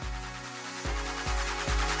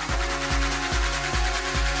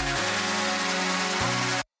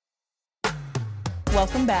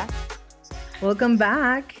Welcome back. Welcome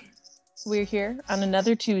back. We're here on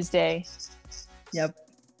another Tuesday. Yep.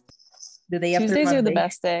 The day after Tuesdays Monday. are the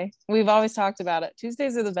best day. We've always talked about it.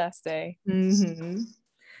 Tuesdays are the best day. Mm-hmm.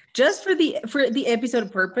 Just for the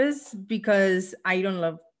episode purpose, because I don't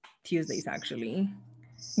love Tuesdays actually.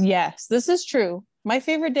 Yes, this is true. My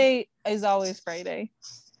favorite day is always Friday.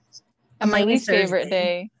 And my Mine is least favorite Thursday.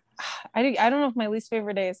 day, I don't know if my least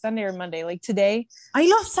favorite day is Sunday or Monday. Like today, I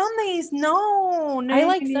love Sundays. No, I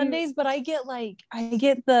like really. Sundays, but I get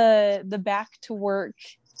the back to work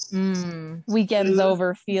weekends Blues.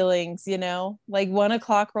 over feelings, you know, like 1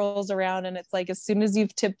 o'clock rolls around and it's like as soon as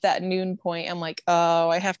you've tipped that noon point, I'm like, oh,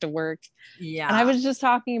 I have to work. Yeah. And I was just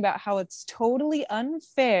talking about how it's totally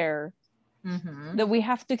unfair that we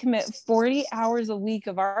have to commit 40 hours a week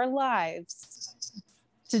of our lives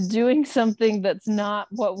to doing something that's not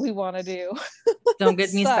what we want to do. Don't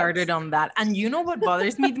get me started on that. And you know what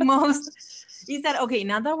bothers me the most is that, okay,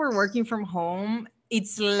 now that we're working from home,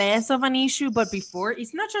 it's less of an issue. But before,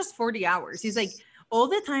 it's not just 40 hours. It's like all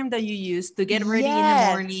the time that you use to get ready in the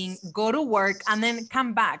morning, go to work, and then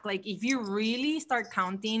come back. Like if you really start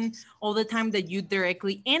counting all the time that you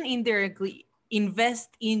directly and indirectly invest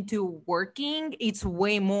into working, it's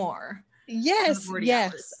way more. Yes.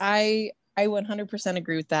 Hours. I 100%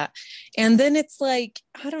 agree with that. And then it's like,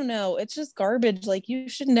 I don't know, it's just garbage. Like you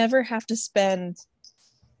should never have to spend,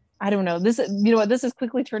 I don't know, this, you know what, this is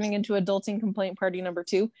quickly turning into adulting complaint party number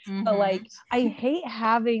 2. But like, I hate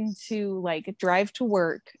having to like drive to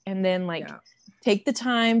work and then like take the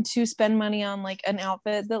time to spend money on like an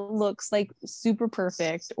outfit that looks like super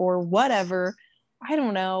perfect or whatever. I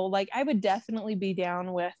don't know, like I would definitely be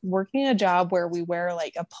down with working a job where we wear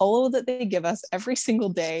like a polo that they give us every single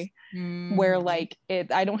day, where like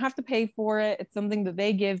I don't have to pay for it. It's something that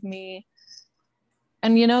they give me.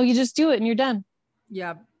 And you know, you just do it and you're done.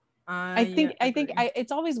 Yeah. I think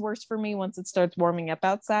it's always worse for me once it starts warming up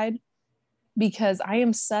outside, because I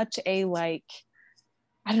am such a like,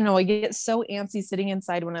 I don't know, I get so antsy sitting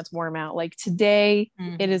inside when it's warm out. Like today,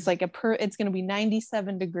 it is like it's going to be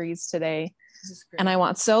 97 degrees today. And I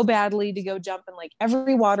want so badly to go jump in like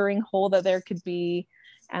every watering hole that there could be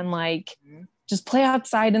and like just play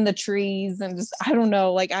outside in the trees and just, I don't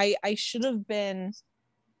know, like I should have been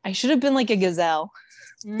like a gazelle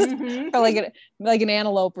or like an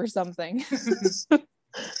antelope or something.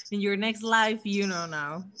 In your next life, you know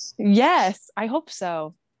now. Yes, I hope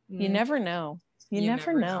so. You never know. You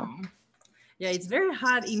never know. Yeah, it's very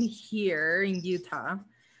hot in here in Utah.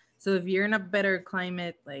 So if you're in a better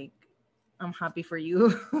climate, like I'm happy for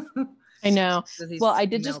you. I know. Well, I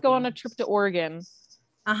did just go on a trip to Oregon.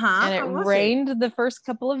 And it rained the first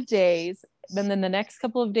couple of days. And then the next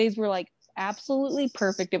couple of days were like absolutely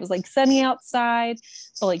perfect. It was like sunny outside,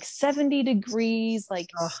 so like 70 degrees, like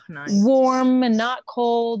warm and not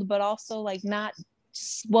cold, but also like not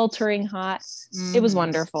sweltering hot. It was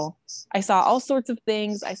wonderful. I saw all sorts of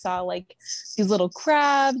things. I saw like these little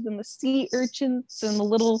crabs and the sea urchins and the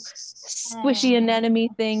little squishy anemone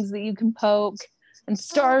things that you can poke and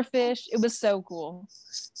starfish. It was so cool.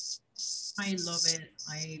 I love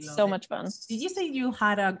it. So much fun. Did you say you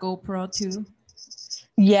had a GoPro too?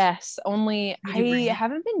 Yes, only I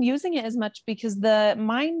haven't been using it as much because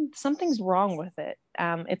something's wrong with it.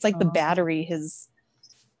 It's like the battery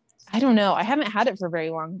I don't know. I haven't had it for very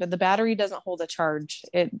long, but the battery doesn't hold a charge.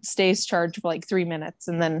 It stays charged for like 3 minutes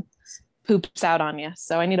and then poops out on you.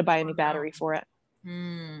 So I need to buy a new battery for it.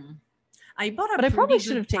 I bought but I probably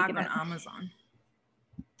should have taken it on Amazon.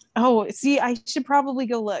 Oh, see, I should probably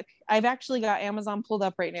go look. I've actually got Amazon pulled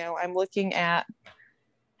up right now. I'm looking at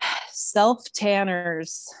self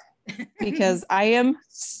tanners because I am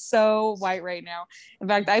so white right now. In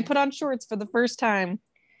fact, I put on shorts for the first time.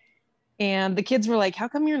 And the kids were like, how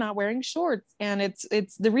come you're not wearing shorts? And it's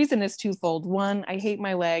the reason is twofold. One, I hate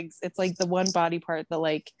my legs. It's like the one body part that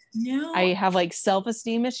like I have like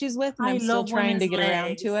self-esteem issues with, and I'm still trying to get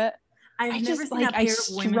around to it. I've never seen a pair of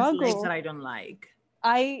women's legs that I don't like.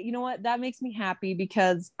 You know what? That makes me happy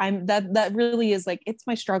because that really is like, it's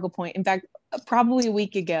my struggle point. In fact, probably a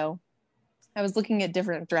week ago, I was looking at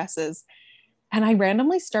different dresses and I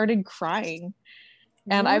randomly started crying.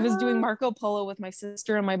 And I was doing Marco Polo with my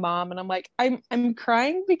sister and my mom, and I'm like, I'm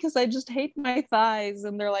crying because I just hate my thighs.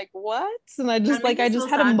 And they're like, what? And I just like, I just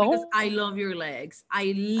had a moment. I love your legs. I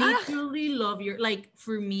literally love your, like,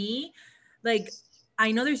 for me, like,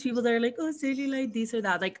 I know there's people that are like, oh, cellulite, this or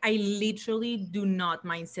that. Like, I literally do not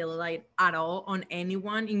mind cellulite at all on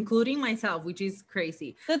anyone, including myself, which is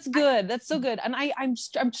crazy. That's good. That's so good. And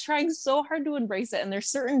I'm trying so hard to embrace it. And there's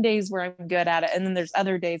certain days where I'm good at it. And then there's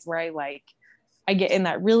other days where I get in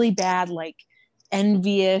that really bad, like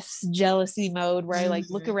envious jealousy mode where I like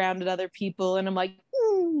look Mm-hmm. around at other people and I'm like,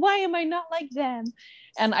 why am I not like them?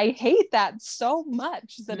 And I hate that so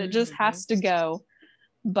much that it just Mm-hmm. has to go.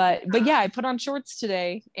 But yeah, I put on shorts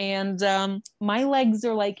today, and my legs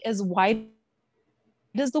are like as wide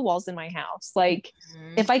as the walls in my house. Like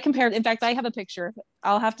Mm-hmm. if I compare, in fact, I have a picture.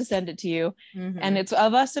 I'll have to send it to you. And Mm-hmm. it's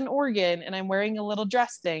of us in Oregon, and I'm wearing a little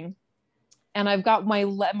dress thing. And I've got my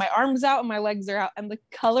arms out and my legs are out, and the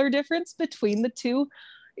color difference between the two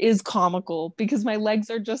is comical because my legs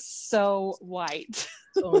are just so white.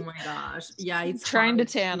 Oh my gosh. Yeah, it's Trying to hard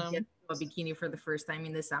tan to get them. a bikini for the first time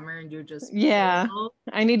in the summer and you're just Yeah, pale.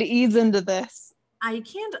 I need to ease into this. I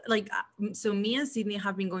can't like so me and Sydney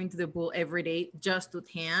have been going to the pool every day just to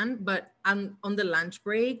tan, but I'm on the lunch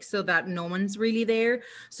break so that no one's really there.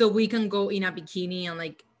 So we can go in a bikini and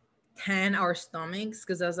like tan our stomachs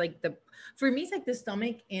because I was like the for me it's like the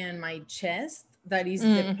stomach and my chest that is the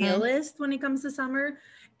Mm-hmm. palest when it comes to summer.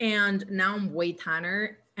 And now I'm way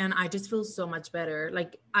tanner and I just feel so much better.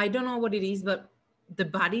 Like I don't know what it is, but the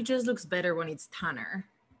body just looks better when it's tanner.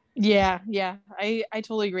 Yeah, I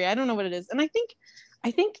totally agree. I don't know what it is, and I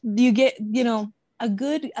think you get a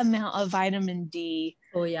good amount of vitamin D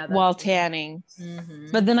Oh yeah, while that's true. tanning. Mm-hmm.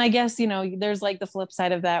 But then I guess there's like the flip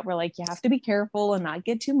side of that where like you have to be careful and not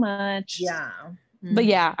get too much. Yeah. But Mm-hmm.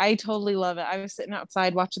 yeah, I totally love it. I was sitting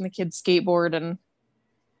outside watching the kids skateboard, and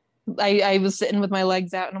I was sitting with my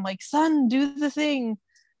legs out, and I'm like, son, do the thing.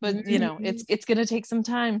 But Mm-hmm. it's gonna take some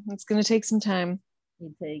time. It's gonna take some time.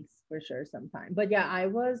 It takes for sure some time. But yeah,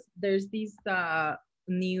 there's these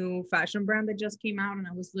new fashion brand that just came out and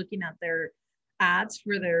I was looking at their ads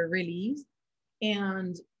for their release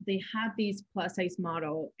and they had this plus size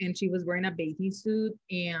model and she was wearing a bathing suit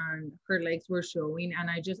and her legs were showing and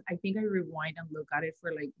I think I rewind and look at it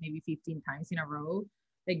for like maybe 15 times in a row.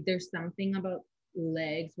 Like there's something about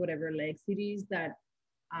legs, whatever legs it is, that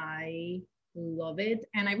I love it.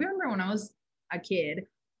 And I remember when I was a kid,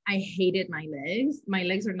 I hated my legs. My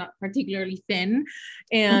legs are not particularly thin,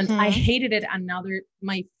 and I Mm-hmm. hated it. Another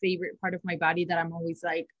my favorite part of my body that I'm always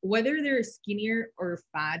like, whether they're skinnier or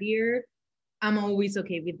fattier, I'm always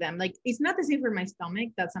okay with them. Like it's not the same for my stomach.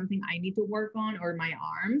 That's something I need to work on, or my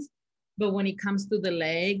arms. But when it comes to the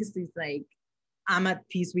legs, it's like I'm at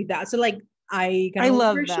peace with that. So like I can I always wear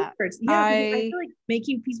love that. shorts. Yeah, because I I feel like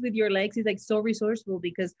making peace with your legs is like so resourceful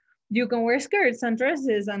because you can wear skirts and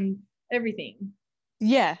dresses and everything.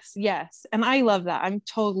 Yes. And I love that. I'm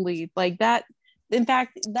totally like that. In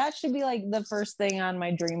fact, that should be like the first thing on my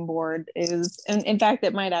dream board is, and in fact,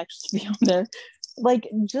 it might actually be on there. Like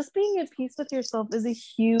just being at peace with yourself is a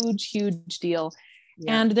huge deal.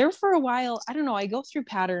 Yeah. And there for a while, I don't know, I go through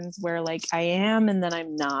patterns where like I am and then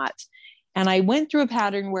I'm not. And I went through a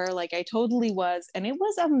pattern where like I totally was, and it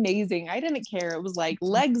was amazing. I didn't care. It was like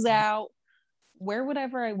legs out, wear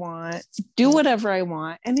whatever I want, do whatever I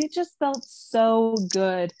want. And it just felt so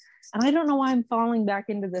good. And I don't know why I'm falling back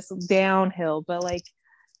into this downhill, but like,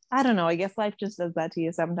 I don't know. I guess life just does that to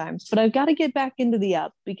you sometimes. But I've got to get back into the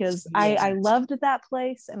up because Yeah. I loved that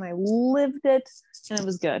place and I lived it and it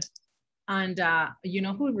was good. And you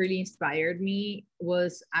know who really inspired me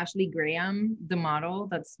was Ashley Graham, the model.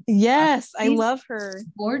 Yes, I She's love her.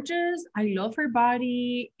 gorgeous. I love her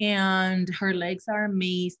body and her legs are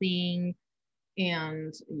amazing.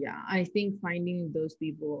 And yeah, I think finding those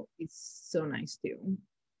people is so nice too.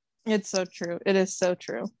 It's so true. It is so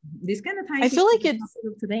true. This kind of I ties into feel like the it's,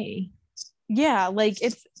 topic of today. yeah, like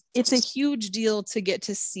it's a huge deal to get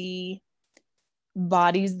to see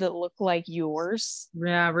bodies that look like yours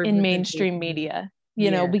Yeah, in mainstream representation. media,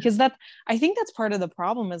 Yeah. because I think that's part of the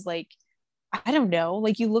problem is like, I don't know,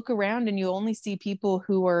 like you look around and you only see people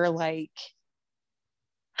who are like,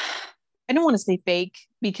 I don't want to say fake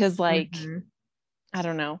because like, Mm-hmm. I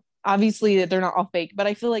don't know, obviously they're not all fake, but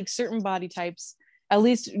I feel like certain body types, at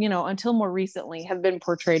least, until more recently, have been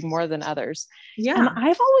portrayed more than others. And Yeah.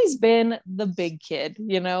 I've always been the big kid,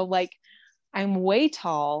 like I'm way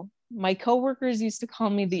tall. My coworkers used to call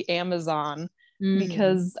me the Amazon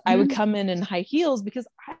because I would Mm-hmm. come in high heels because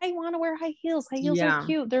I want to wear high heels. High heels are Yeah.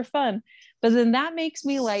 cute. They're fun. But then that makes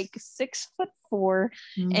me like 6'4",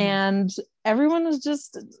 Mm-hmm. and everyone was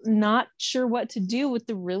just not sure what to do with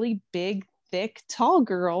the really big, thick, tall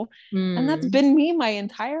girl. And that's Mm. been me my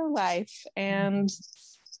entire life. And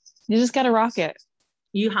you just got to rock it.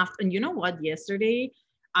 You have to, and you know what? Yesterday,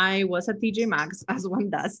 I was at TJ Maxx as one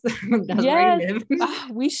does. That's where I Yes.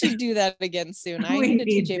 live. We should do that again soon. I We need a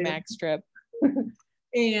need TJ to. Maxx trip.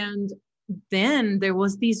 And then there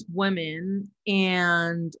was this woman,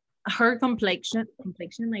 and her complexion,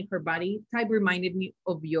 like her body type, reminded me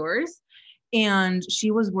of yours. And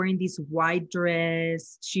she was wearing this white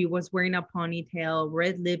dress. She was wearing a ponytail,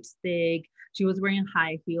 red lipstick. She was wearing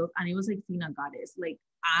high heels. And it was like seeing a goddess. Like,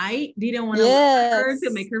 I didn't want to look at her to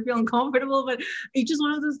make her feel uncomfortable, but it's just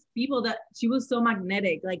one of those people that she was so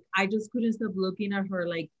magnetic. Like, I just couldn't stop looking at her.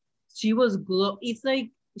 Like, she was it's like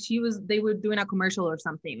they were doing a commercial or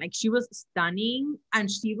something. Like, she was stunning.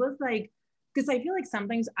 And she was like, because I feel like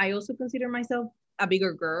sometimes I also consider myself a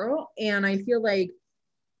bigger girl. And I feel like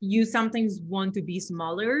you sometimes want to be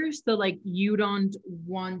smaller. So like, you don't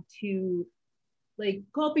want to like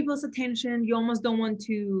call people's attention. You almost don't want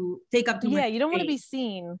to take up too much you don't space. Want to be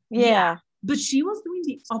seen. Yeah. But she was doing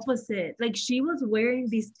the opposite. Like, she was wearing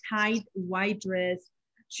this tight white dress.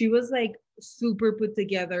 She was like super put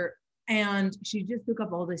together, and she just took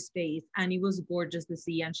up all the space, and it was gorgeous to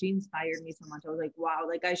see. And she inspired me so much. I was like, wow,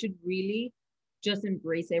 like I should really just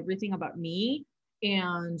embrace everything about me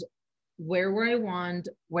and wear where I want,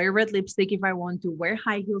 wear red lipstick if I want to, wear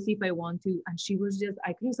high heels if I want to. And she was just,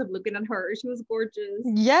 I couldn't stop looking at her. She was gorgeous.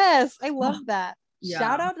 Yes, I love that. Yeah.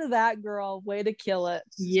 Shout out to that girl. Way to kill it.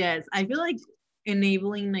 Yes, I feel like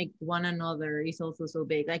enabling like one another is also so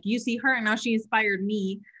big. Like, you see her and now she inspired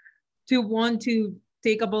me to want to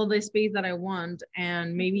take up all the space that I want.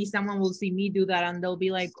 And maybe someone will see me do that and they'll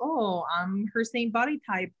be like, oh, I'm her same body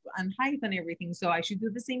type and height and everything, so I should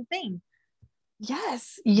do the same thing.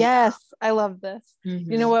 Yes. I love this.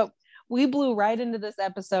 You know what? We blew right into this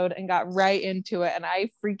episode and got right into it, and I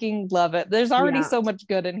freaking love it. There's already so much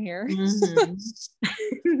good in here.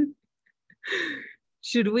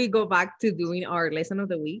 Should we go back to doing our lesson of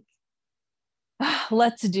the week?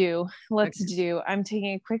 Let's do. I'm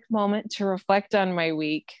taking a quick moment to reflect on my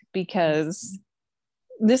week, because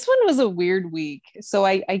this one was a weird week. So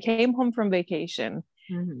I came home from vacation,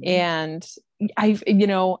 and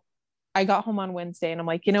I got home on Wednesday, and I'm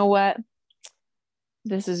like, you know what?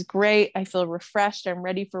 This is great. I feel refreshed. I'm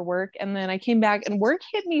ready for work. And then I came back, and work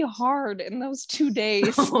hit me hard in those 2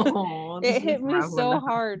 days. It hit me so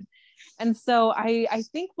hard. And so I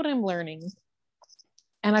think what I'm learning,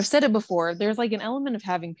 and I've said it before, there's like an element of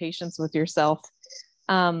having patience with yourself.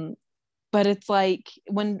 But it's like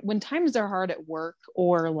when times are hard at work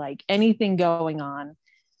or like anything going on,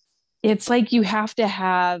 it's like you have to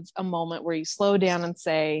have a moment where you slow down and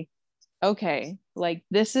say, okay, like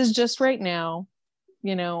this is just right now,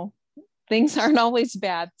 things aren't always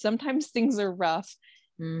bad. Sometimes things are rough.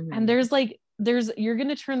 And you're going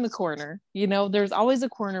to turn the corner, there's always a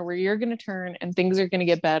corner where you're going to turn and things are going to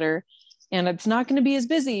get better, and it's not going to be as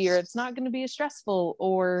busy, or it's not going to be as stressful,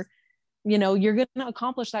 or, you're going to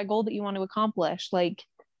accomplish that goal that you want to accomplish. Like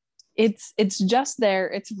it's just there,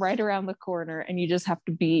 it's right around the corner, and you just have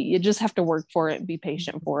to work for it and be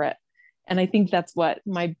patient for it. And I think that's what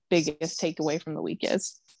my biggest takeaway from the week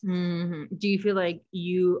is. Do you feel like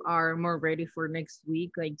you are more ready for next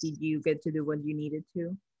week? Like, did you get to do what you needed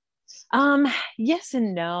to? Yes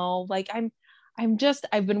and no. Like I've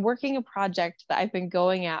been working a project that I've been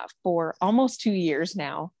going at for almost 2 years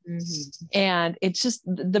now. And it's just,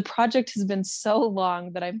 the project has been so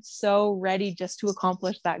long that I'm so ready just to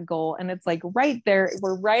accomplish that goal. And it's like right there,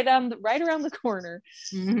 we're right around the corner.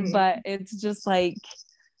 But it's just like,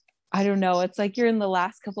 I don't know. It's like you're in the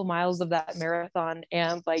last couple miles of that marathon,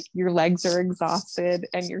 and like your legs are exhausted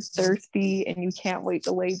and you're thirsty and you can't wait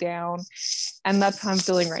to lay down. And that's how I'm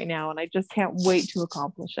feeling right now. And I just can't wait to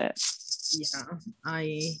accomplish it.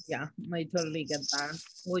 I totally get that.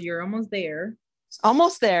 Well, you're almost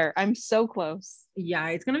there. I'm so close. Yeah,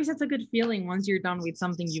 it's gonna be such a good feeling once you're done with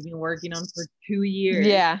something you've been working on for 2 years.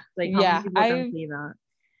 Like, how many people can see that?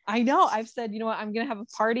 I know. I've said, I'm going to have a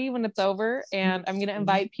party when it's over, and I'm going to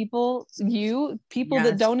invite people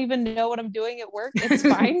that don't even know what I'm doing at work. It's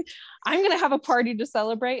fine. I'm going to have a party to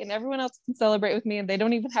celebrate, and everyone else can celebrate with me, and they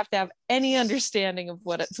don't even have to have any understanding of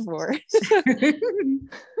what it's for.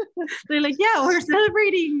 They're like, yeah, we're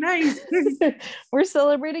celebrating. Nice. We're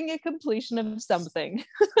celebrating a completion of something.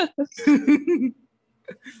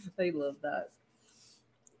 I love that.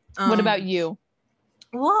 What about you?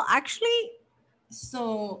 Well, actually,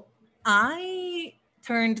 so I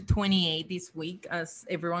turned 28 this week, as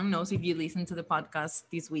everyone knows if you listen to the podcast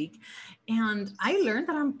this week. And I learned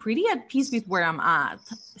that I'm pretty at peace with where I'm at.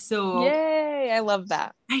 So yay, I love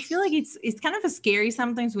that. I feel like it's kind of scary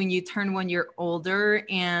sometimes when you turn when you're older.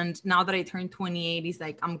 And now that I turned 28, it's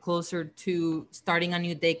like I'm closer to starting a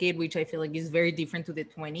new decade, which I feel like is very different to the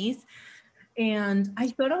 20s. And I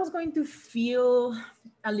thought I was going to feel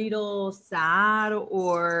a little sad,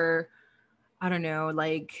 or I don't know,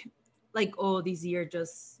 like, oh, this year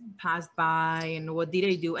just passed by and what did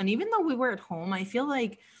I do? And even though we were at home, I feel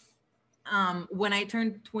like when I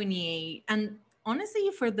turned 28, and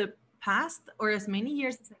honestly, for the past or as many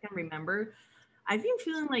years as I can remember, I've been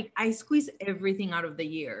feeling like I squeeze everything out of the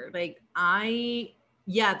year. Like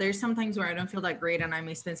there's some times where I don't feel that great and I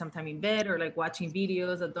may spend some time in bed or like watching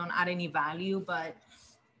videos that don't add any value. But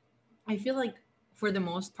I feel like for the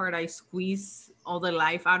most part, I squeeze all the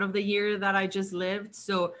life out of the year that I just lived.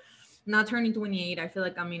 So now turning 28, I feel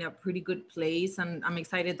like I'm in a pretty good place. And I'm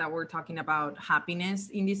excited that we're talking about happiness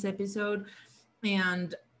in this episode.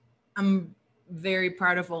 And I'm very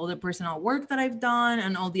proud of all the personal work that I've done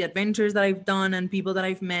and all the adventures that I've done and people that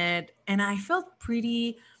I've met. And I felt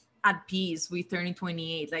pretty at peace with turning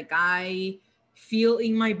 28. Like I feel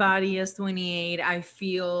in my body as 28. I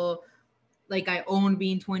feel like I own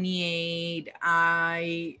being 28.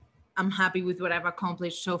 I'm happy with what I've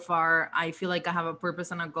accomplished so far. I feel like I have a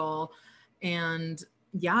purpose and a goal. And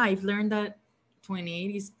yeah, I've learned that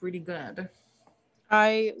 28 is pretty good.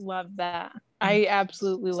 I love that. I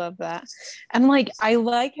absolutely love that. And like, I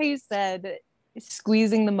like how you said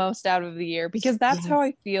squeezing the most out of the year, because that's how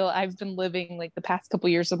I feel I've been living like the past couple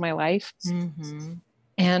years of my life. Mm-hmm.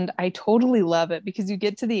 And I totally love it because you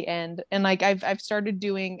get to the end and like I've started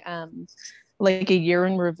doing like a year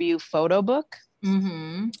in review photo book.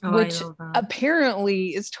 Mm-hmm. Which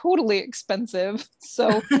apparently is totally expensive.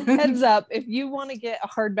 So heads up, if you want to get a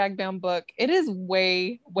hardback bound book, it is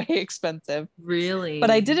way, way expensive. Really? But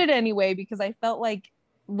I did it anyway because I felt like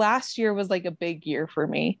last year was like a big year for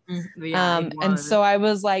me. And so I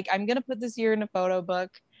was like, I'm going to put this year in a photo book.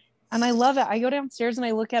 And I love it. I go downstairs and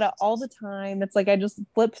I look at it all the time. It's like I just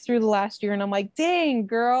flip through the last year and I'm like, dang,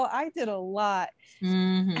 girl, I did a lot.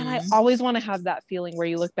 Mm-hmm. And I always want to have that feeling where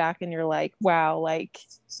you look back and you're like, wow, like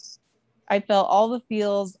I felt all the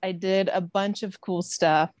feels. I did a bunch of cool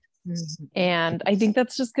stuff. Mm-hmm. And I think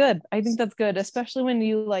that's just good. I think that's good, especially when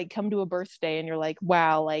you like come to a birthday and you're like,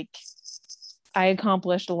 wow, like I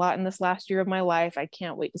accomplished a lot in this last year of my life. I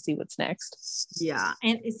can't wait to see what's next. Yeah.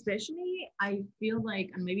 And especially I feel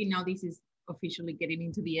like, and maybe now this is officially getting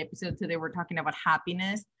into the episode today, we're talking about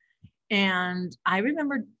happiness. And I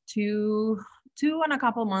remember two and a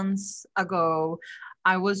couple months ago,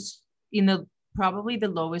 I was in probably the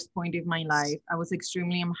lowest point of my life. I was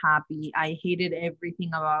extremely unhappy. I hated everything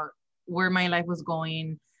about where my life was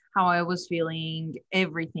going, how I was feeling,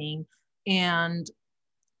 everything. And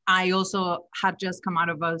I also had just come out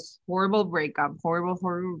of a horrible breakup.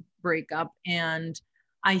 And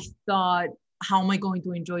I thought, how am I going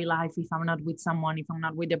to enjoy life if I'm not with someone, if I'm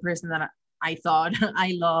not with the person that I thought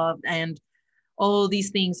I loved, and all these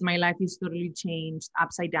things. My life is totally changed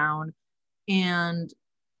upside down. And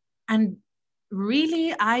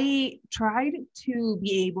really, I tried to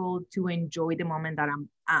be able to enjoy the moment that I'm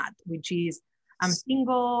at, which is I'm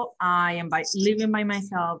single. I am living by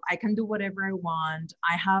myself. I can do whatever I want.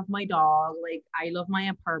 I have my dog. Like I love my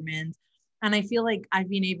apartment. And I feel like I've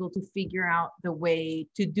been able to figure out the way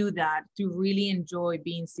to do that, to really enjoy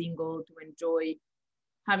being single, to enjoy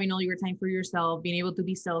having all your time for yourself, being able to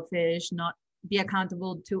be selfish, not be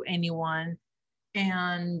accountable to anyone.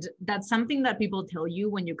 And that's something that people tell you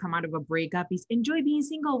when you come out of a breakup is enjoy being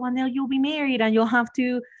single. One day you'll be married and you'll have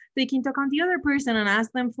to take into account the other person and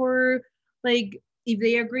ask them for like if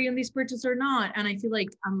they agree on this purchase or not. And I feel like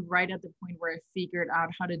I'm right at the point where I figured out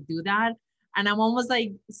how to do that. And I'm almost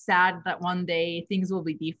like sad that one day things will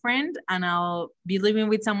be different and I'll be living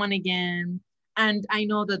with someone again. And I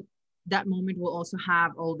know that that moment will also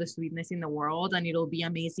have all the sweetness in the world and it'll be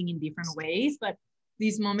amazing in different ways. But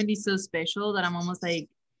this moment is so special that I'm almost like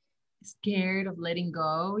scared of letting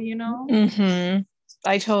go, you know? Mm-hmm.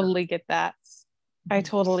 I totally get that. I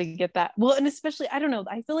totally get that. Well, and especially, I don't know,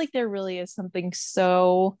 I feel like there really is something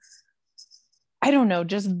so, I don't know,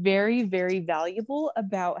 just very, very valuable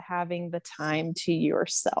about having the time to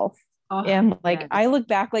yourself. Oh, and like, I look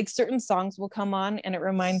back, like certain songs will come on and it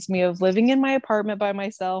reminds me of living in my apartment by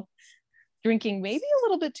myself, drinking maybe a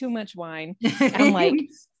little bit too much wine and like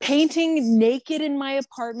painting naked in my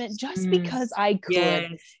apartment just because I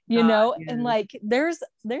could, you know, and like there's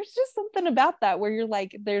just something about that where you're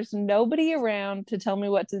like, there's nobody around to tell me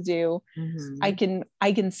what to do. I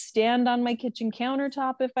can stand on my kitchen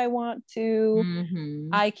countertop if I want to.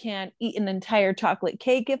 I can eat an entire chocolate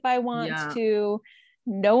cake if I want to.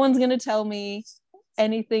 No one's gonna tell me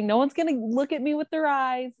anything. No one's gonna look at me with their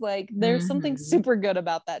eyes. Like there's something super good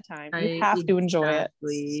about that time. You have to enjoy it.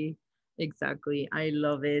 Exactly. I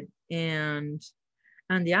love it. And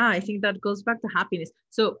yeah, I think that goes back to happiness.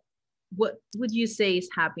 So what would you say is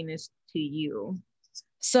happiness to you?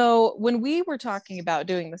 So when we were talking about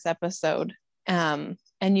doing this episode, and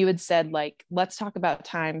you had said like, let's talk about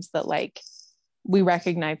times that like we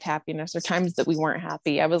recognized happiness or times that we weren't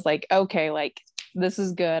happy. I was like, okay, like this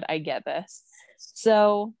is good. I get this.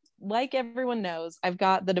 So like everyone knows, I've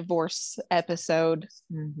got the divorce episode,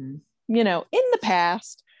 Mm-hmm. you know, in the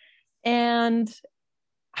past. And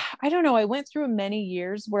I don't know, I went through many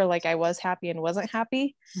years where like I was happy and wasn't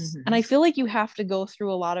happy. Mm-hmm. And I feel like you have to go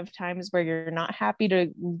through a lot of times where you're not happy to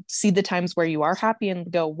see the times where you are happy and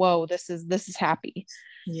go, whoa, this is happy.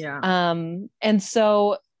 Yeah. And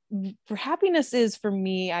so for happiness is, for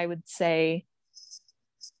me, I would say,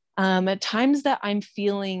 at times that I'm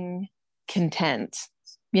feeling content,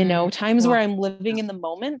 you know, times where I'm living in the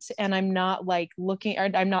moment and I'm not like looking, or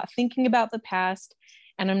I'm not thinking about the past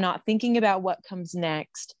and I'm not thinking about what comes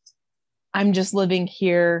next. I'm just living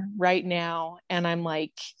here right now. And I'm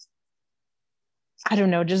like, I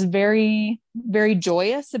don't know, just very, very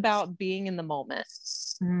joyous about being in the moment.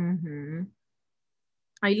 Mm-hmm.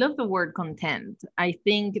 I love the word content. I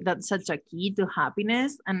think that's such a key to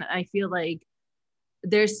happiness. And I feel like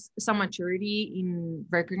there's some maturity in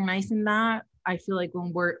recognizing that. I feel like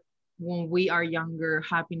when we are younger,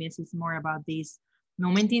 happiness is more about this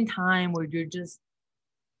moment in time where you're just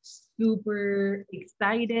super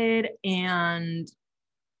excited, and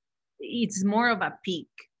it's more of a peak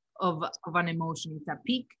of an emotion. It's a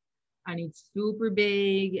peak and it's super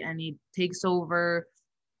big and it takes over.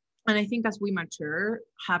 And I think as we mature,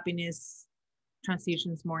 happiness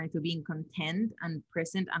transitions more into being content and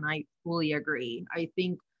present. And I fully agree. I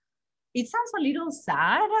think it sounds a little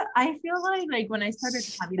sad. I feel like when I started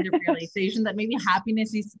having the realization that maybe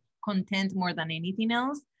happiness is content more than anything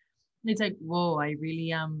else, it's like, whoa, I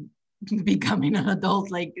really am becoming an adult.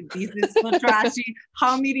 Like, this is so trashy.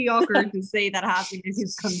 How mediocre to say that happiness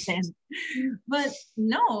is content. But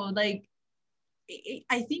no, like,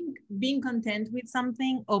 I think being content with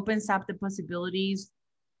something opens up the possibilities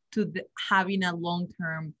to having a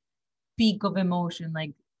long-term peak of emotion,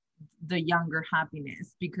 like the younger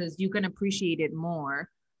happiness, because you can appreciate it more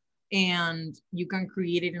and you can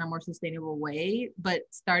create it in a more sustainable way. But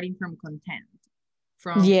starting from content,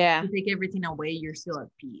 from Yeah. to take everything away, you're still at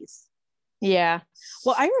peace. Yeah.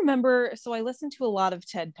 Well, I remember, so I listened to a lot of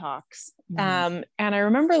TED Talks. And I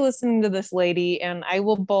remember listening to this lady, and I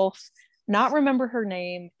will both not remember her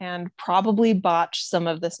name and probably botch some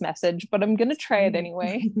of this message, but I'm going to try it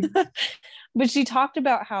anyway. But she talked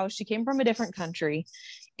about how she came from a different country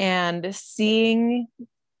and seeing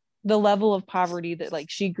the level of poverty that like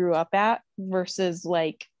she grew up at versus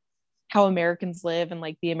like how Americans live and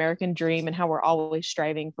like the American dream and how we're always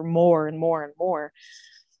striving for more and more and more.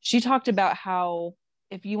 She talked about how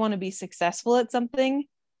if you want to be successful at something,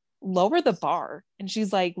 lower the bar. And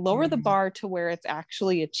she's like, lower the bar to where it's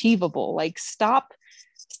actually achievable. Like stop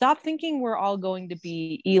thinking we're all going to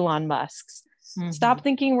be Elon Musk's. Stop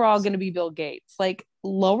thinking we're all going to be Bill Gates. Like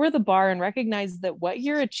lower the bar and recognize that what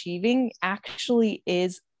you're achieving actually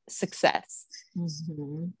is success.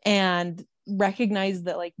 And recognize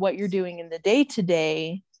that like what you're doing in the day to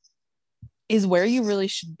day is where you really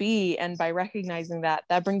should be. And by recognizing that,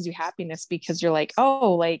 that brings you happiness, because you're like,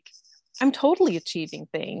 oh, like I'm totally achieving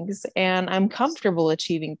things and I'm comfortable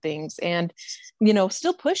achieving things, and, you know,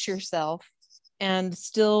 still push yourself and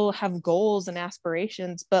still have goals and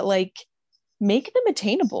aspirations, but like make them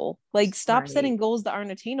attainable. Like stop setting goals that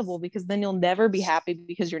aren't attainable, because then you'll never be happy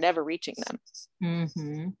because you're never reaching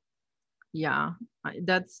them. Yeah,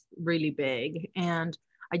 that's really big. And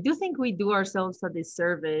I do think we do ourselves a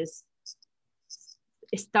disservice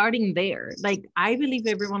starting there. Like, I believe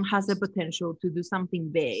everyone has the potential to do something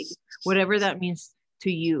big, whatever that means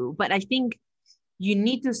to you. But I think you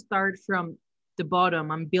need to start from the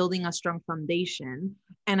bottom and building a strong foundation.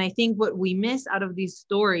 And I think what we miss out of these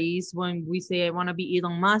stories when we say, I want to be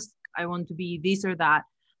Elon Musk, I want to be this or that,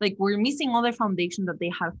 like we're missing all the foundation that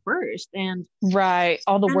they had first. And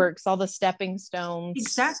all the works, all the stepping stones.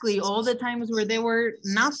 Exactly. All the times where they were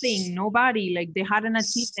nothing, nobody, like they hadn't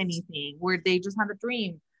achieved anything, where they just had a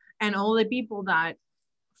dream, and all the people that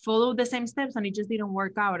followed the same steps and it just didn't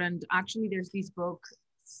work out. And actually there's this book,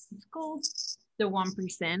 it's called The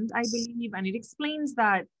 1%, I believe, and it explains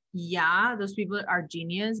that yeah, those people are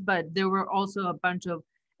genius, but there were also a bunch of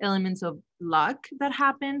elements of luck that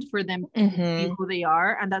happened for them to be who they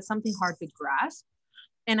are, and that's something hard to grasp.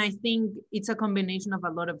 And I think it's a combination of a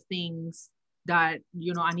lot of things that,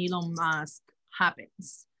 you know, an Elon Musk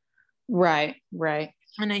happens. Right.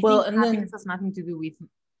 And I think happiness has nothing to do with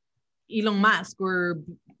Elon Musk or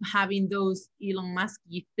having those Elon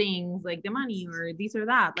Musk-y things like the money or this or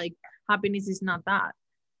that. Like happiness is not that.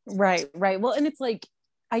 Right. Well, and it's like,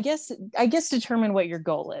 I guess determine what your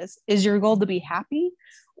goal is. Is your goal to be happy,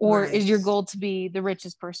 or is your goal to be the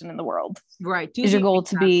richest person in the world? Right. Is your goal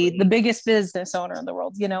to be the biggest business owner in the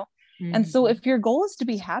world, you know? And so if your goal is to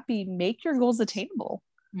be happy, make your goals attainable.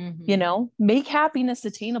 You know, make happiness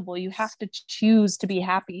attainable. You have to choose to be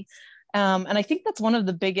happy. And I think that's one of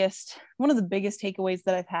the biggest takeaways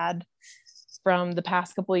that I've had from the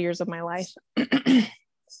past couple of years of my life.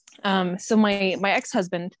 So my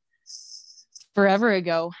ex-husband forever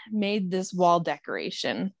ago made this wall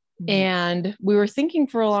decoration. And we were thinking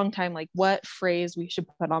for a long time, like what phrase we should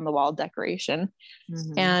put on the wall decoration.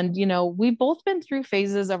 And, you know, we've both been through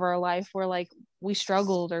phases of our life where like we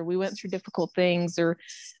struggled or we went through difficult things or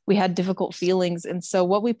we had difficult feelings. And so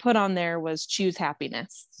what we put on there was choose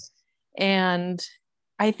happiness. And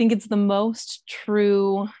I think it's the most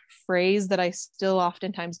true phrase that I still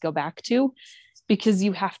oftentimes go back to, because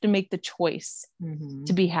you have to make the choice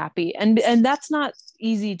to be happy. And that's not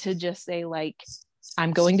easy to just say like,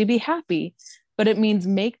 I'm going to be happy, but it means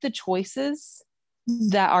make the choices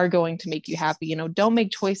that are going to make you happy. You know, don't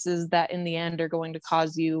make choices that in the end are going to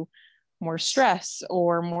cause you more stress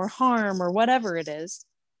or more harm or whatever it is.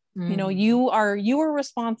 You know, you are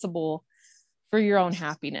responsible for your own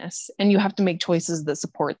happiness, and you have to make choices that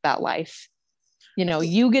support that life. You know,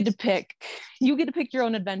 you get to pick your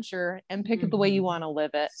own adventure and pick it the way you want to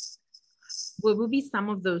live it. What would be some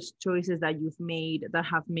of those choices that you've made that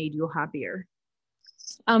have made you happier?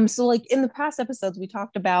 So like in the past episodes, we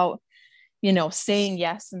talked about, you know, saying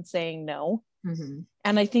yes and saying no.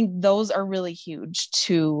 And I think those are really huge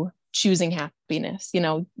to choosing happiness. You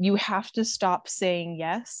know, you have to stop saying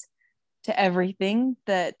yes to everything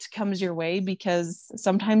that comes your way, because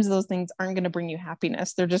sometimes those things aren't going to bring you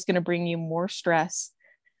happiness. They're just going to bring you more stress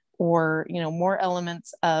or, you know, more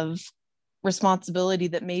elements of responsibility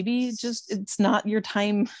that maybe just it's not your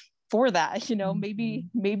time for that. You know, maybe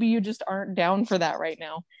you just aren't down for that right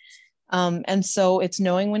now. And so it's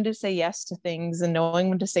knowing when to say yes to things and knowing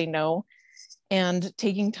when to say no, and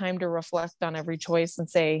taking time to reflect on every choice and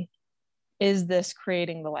say, is this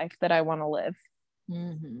creating the life that I want to live?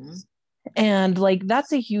 And like,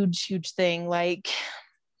 that's a huge thing. Like,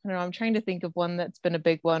 I don't know, I'm trying to think of one that's been a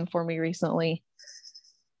big one for me recently.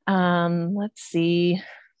 Let's see.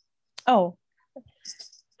 Oh,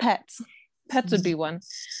 pets would be one.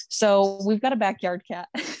 So we've got a backyard cat.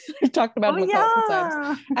 We've talked about him a couple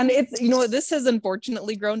times. And it's, you know what, this has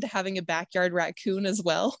unfortunately grown to having a backyard raccoon as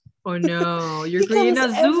well. Oh no, you're creating a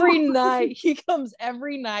zoo. Every night. He comes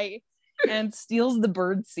every night and steals the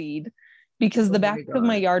bird seed, because the back of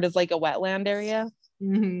my yard is like a wetland area.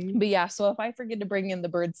 But yeah, so if I forget to bring in the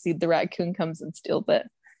bird seed, the raccoon comes and steals it.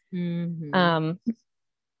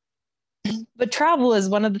 But travel is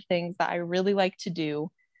one of the things that I really like to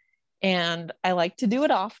do. And I like to do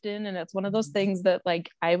it often. And it's one of those things that like,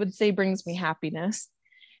 I would say brings me happiness.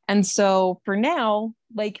 And so for now,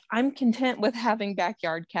 like I'm content with having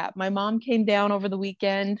backyard cat. My mom came down over the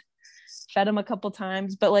weekend, fed him a couple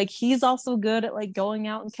times, but like, he's also good at like going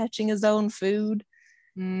out and catching his own food.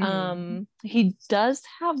 He does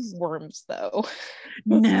have worms though.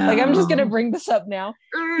 No. Like, I'm just gonna bring this up now.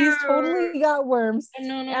 He's totally got worms.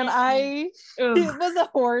 And it was a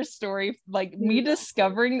horror story. Like me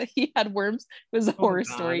discovering that he had worms was a horror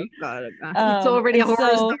story. It's already a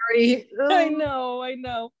horror story. I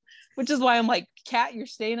know. Which is why I'm like, cat, you're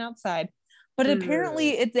staying outside. But apparently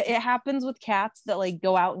it happens with cats that like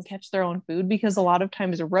go out and catch their own food, because a lot of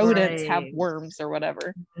times rodents have worms or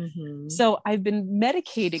whatever. So I've been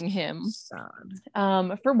medicating him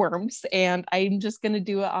for worms, and I'm just going to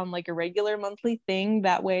do it on like a regular monthly thing.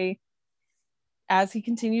 That way, as he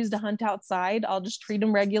continues to hunt outside, I'll just treat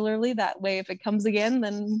him regularly. That way, if it comes again,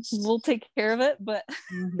 then we'll take care of it. But,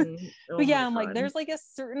 but yeah, I'm like, there's like a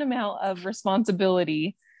certain amount of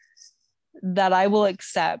responsibility that I will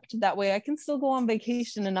accept. That way I can still go on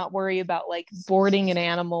vacation and not worry about like boarding an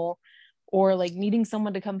animal or like needing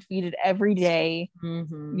someone to come feed it every day.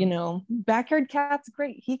 You know, backyard cat's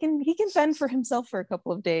great. He can fend for himself for a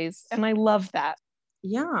couple of days. And I love that.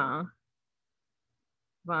 Yeah.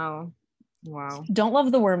 Wow. Don't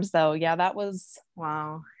love the worms though. Yeah, that was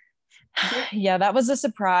that was a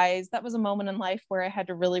surprise. That was a moment in life where I had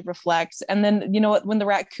to really reflect. And then, you know what, when the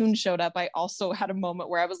raccoon showed up, I also had a moment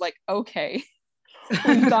where I was like, okay,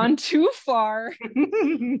 we've gone too far.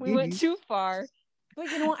 We went too far.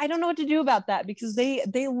 But you know, I don't know what to do about that, because they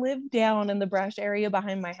live down in the brush area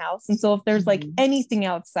behind my house. And so if there's like anything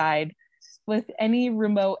outside with any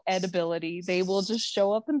remote edibility, they will just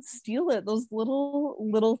show up and steal it. Those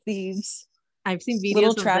little thieves. I've seen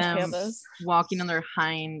videos of them walking on their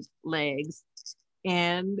hind legs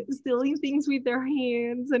and stealing things with their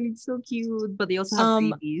hands, and it's so cute. But they also have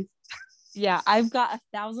babies. Yeah, I've got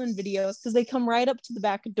 1,000 videos, because they come right up to the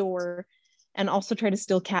back door and also try to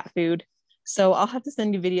steal cat food. So I'll have to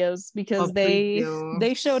send you videos, because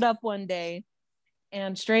they showed up one day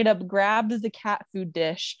and straight up grabbed the cat food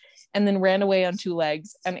dish and then ran away on two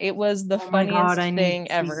legs. And it was the funniest thing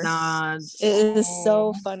ever. It is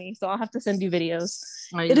so funny. So I'll have to send you videos.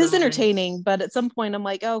 It is entertaining, but at some point I'm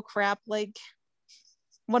like, oh crap, like,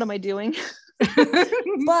 what am I doing?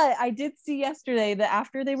 But I did see yesterday that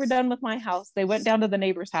after they were done with my house, they went down to the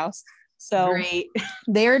neighbor's house. So great.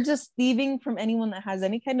 They're just thieving from anyone that has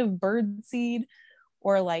any kind of bird seed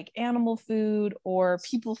or like animal food or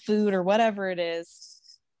people food or whatever it is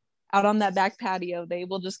out on that back patio. They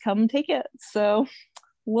will just come take it. So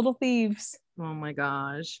little thieves. Oh my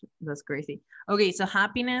gosh, that's crazy. Okay, so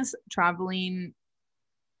happiness, traveling,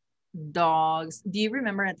 dogs. Do you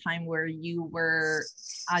remember a time where you were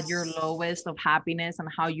at your lowest of happiness and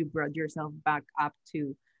how you brought yourself back up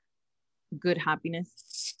to good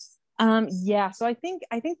happiness? Yeah, so I think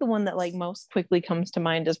the one that like most quickly comes to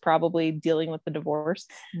mind is probably dealing with the divorce,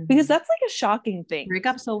 because that's like a shocking thing.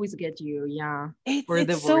 Breakups always get you. Yeah,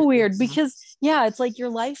 it's so weird because it's like your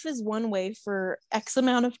life is one way for X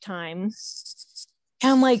amount of time,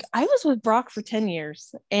 and like I was with Brock for 10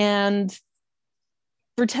 years, and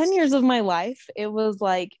for 10 years of my life it was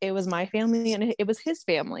like it was my family and it was his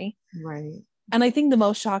family, right? And I think the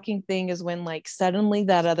most shocking thing is when like suddenly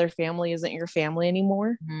that other family isn't your family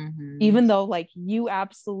anymore, even though like you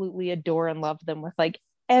absolutely adore and love them with like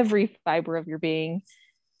every fiber of your being,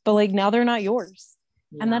 but like now they're not yours.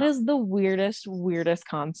 Yeah. And that is the weirdest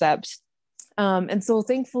concept. And so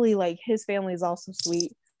thankfully like his family is also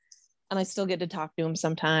sweet and I still get to talk to him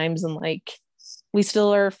sometimes, and like we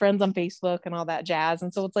still are friends on Facebook and all that jazz.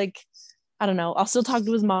 And so it's like, I don't know, I'll still talk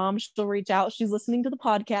to his mom. She'll reach out. She's listening to the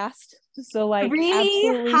podcast. So like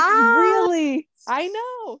absolutely, really, I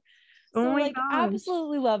know. So like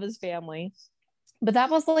absolutely love his family. But that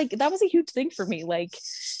was a huge thing for me. Like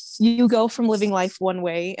you go from living life one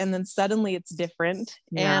way and then suddenly it's different.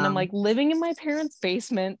 Yeah. And I'm like living in my parents'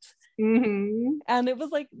 basement. And it was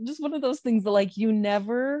like just one of those things that like you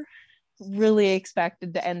never really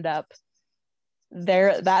expected to end up there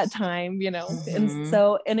at that time, you know.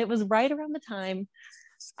 And it was right around the time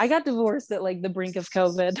I got divorced at like the brink of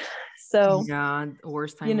COVID. So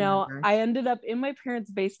worst time, you know, ever. I ended up in my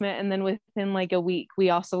parents' basement, and then within like a week we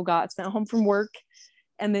also got sent home from work,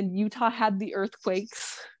 and then Utah had the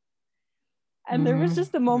earthquakes, and there was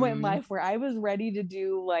just a moment in life where I was ready to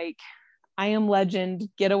do like I Am Legend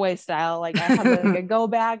getaway style. Like I had like a go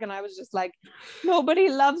bag, and I was just like, nobody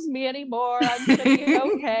loves me anymore, I'm gonna be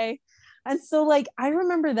okay. And so like I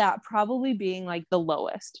remember that probably being like the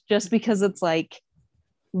lowest, just because it's like,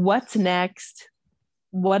 what's next?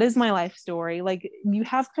 What is my life story? Like you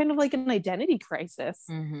have kind of like an identity crisis.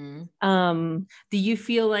 Do you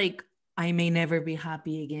feel like I may never be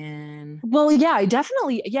happy again? Well, yeah, I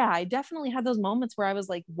definitely had those moments where I was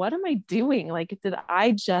like, what am I doing? Like, did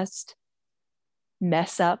I just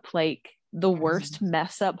mess up like the worst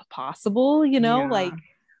mess up possible? You know, like,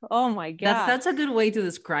 oh my God. That's a good way to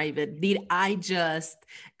describe it. Did I just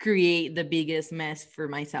create the biggest mess for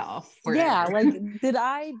myself forever? Yeah, like did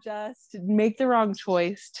I just make the wrong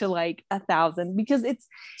choice to like 1,000? Because it's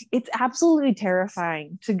absolutely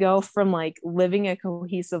terrifying to go from like living a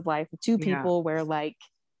cohesive life with two people where like,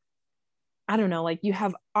 I don't know, like you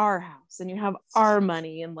have our house and you have our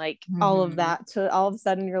money and like all of that, to all of a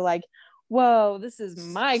sudden you're like, whoa, this is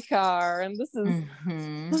my car and this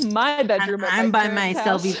is my bedroom. And I'm by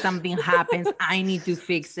myself. If something happens, I need to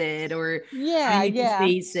fix it, or I need to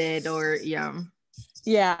face it, or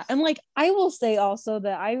and like I will say also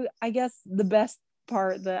that I guess the best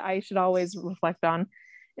part that I should always reflect on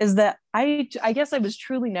is that I guess I was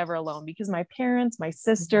truly never alone, because my parents, my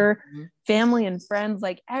sister, family and friends,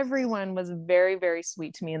 like everyone was very, very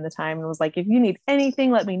sweet to me in the time and was like, if you need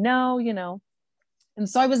anything, let me know, you know. And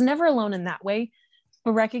so I was never alone in that way,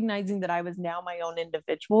 but recognizing that I was now my own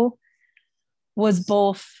individual was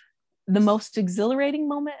both the most exhilarating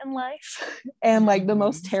moment in life and like the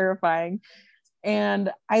most terrifying. And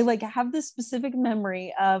I like have this specific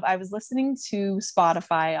memory of, I was listening to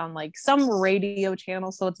Spotify on like some radio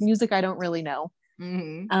channel, so it's music I don't really know.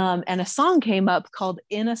 And a song came up called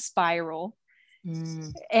In a Spiral.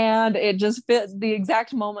 And it just fit the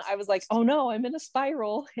exact moment I was like, oh no, I'm in a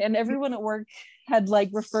spiral. And everyone at work had like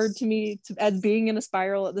referred to me as being in a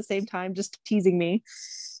spiral at the same time, just teasing me.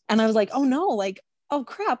 And I was like, oh no, like, oh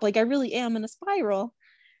crap, like I really am in a spiral.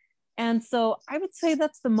 And so I would say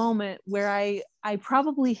that's the moment where I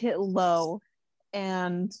probably hit low,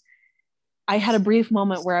 and I had a brief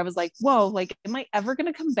moment where I was like, whoa, like, am I ever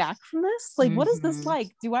going to come back from this? Like, what is this like?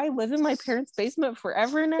 Do I live in my parents' basement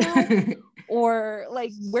forever now? Or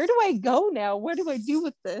like, where do I go now? What do I do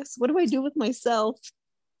with this? What do I do with myself?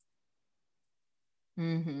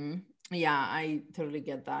 Yeah, I totally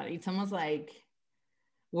get that. It's almost like,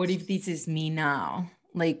 what if this is me now?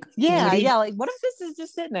 Like, Yeah, yeah. Like, what if this is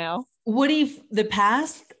just it now? what if the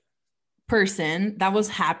past person that was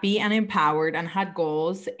happy and empowered and had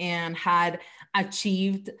goals and had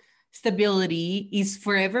achieved stability is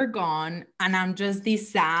forever gone, and I'm just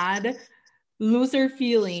this sad loser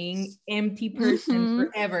feeling empty person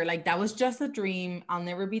forever? Like, that was just a dream. I'll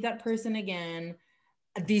never be that person again.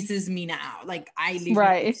 This is me now. Like, I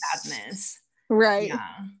live in sadness. Right. Yeah.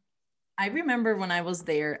 I remember when I was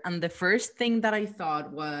there, and the first thing that I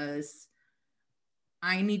thought was,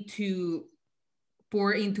 I need to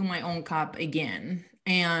pour into my own cup again.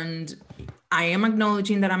 And I am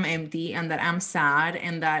acknowledging that I'm empty and that I'm sad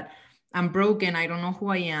and that I'm broken. I don't know who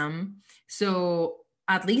I am. So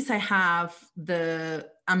at least I have the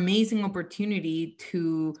amazing opportunity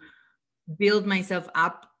to build myself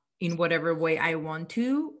up in whatever way I want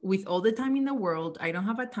to, with all the time in the world. I don't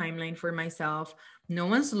have a timeline for myself. No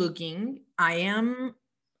one's looking. I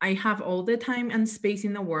have all the time and space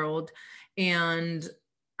in the world, and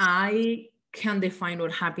I can define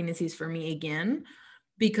what happiness is for me again,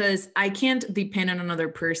 because I can't depend on another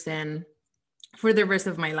person for the rest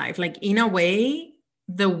of my life. Like, in a way,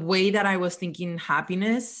 the way that I was thinking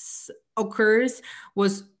happiness occurs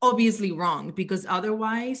was obviously wrong, because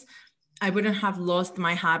otherwise I wouldn't have lost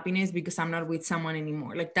my happiness because I'm not with someone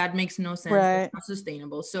anymore. Like, that makes no sense. Right. It's not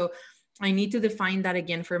sustainable. So I need to define that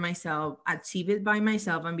again for myself, achieve it by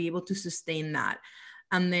myself, and be able to sustain that.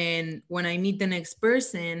 And then when I meet the next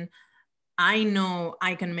person, I know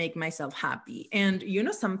I can make myself happy. And you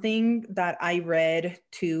know, something that I read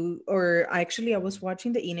too, or actually I was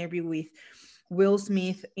watching the interview with Will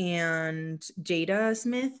Smith and Jada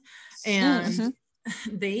Smith, and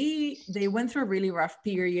they went through a really rough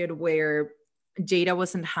period where Jada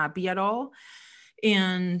wasn't happy at all.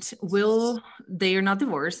 And Will, they are not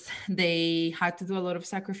divorced. They had to do a lot of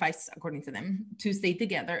sacrifice, according to them, to stay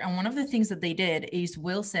together. And one of the things that they did is,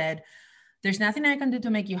 Will said, there's nothing I can do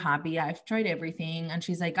to make you happy. I've tried everything. And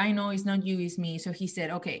she's like, I know it's not you, it's me. So he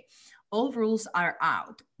said, okay, all rules are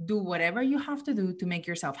out. Do whatever you have to do to make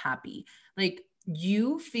yourself happy. Like,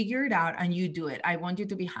 you figure it out and you do it. I want you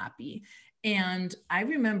to be happy. And I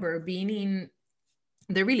remember being in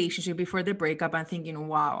the relationship before the breakup and thinking,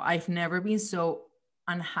 wow, I've never been so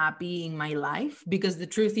unhappy in my life, because the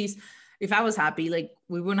truth is, if I was happy, like,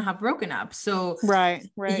 we wouldn't have broken up. So right.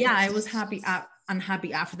 Yeah, I was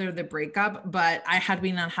unhappy after the breakup, but I had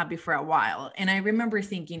been unhappy for a while. And I remember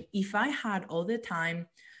thinking, if I had all the time,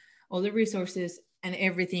 all the resources and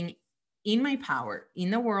everything in my power in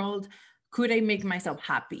the world, could I make myself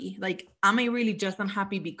happy? Like, am I really just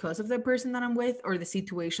unhappy because of the person that I'm with or the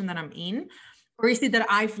situation that I'm in? Or is it that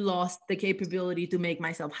I've lost the capability to make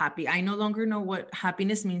myself happy? I no longer know what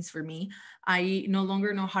happiness means for me. I no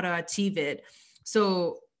longer know how to achieve it.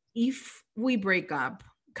 So if we break up,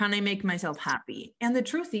 can I make myself happy? And the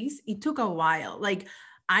truth is, it took a while. Like,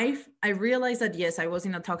 I realized that, yes, I was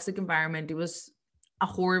in a toxic environment. It was a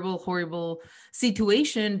horrible, horrible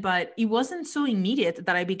situation, but it wasn't so immediate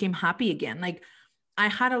that I became happy again. Like, I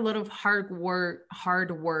had a lot of hard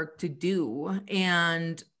work to do.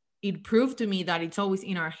 And it proved to me that it's always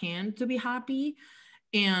in our hand to be happy.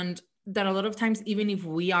 And that a lot of times, even if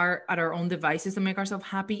we are at our own devices to make ourselves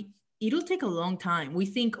happy, it'll take a long time. We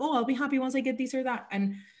think, oh, I'll be happy once I get this or that.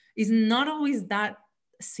 And it's not always that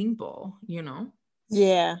simple, you know?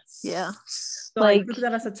 Yeah. Yeah. So I took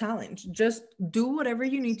that as a challenge. Just do whatever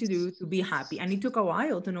you need to do to be happy. And it took a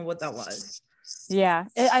while to know what that was. Yeah.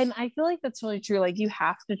 I feel like that's really true. Like, you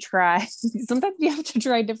have to try, sometimes you have to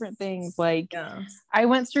try different things. Like, I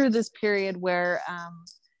went through this period where,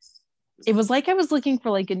 it was like I was looking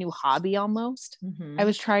for like a new hobby almost. I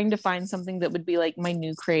was trying to find something that would be like my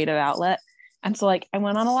new creative outlet. And so, like, I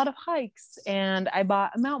went on a lot of hikes and I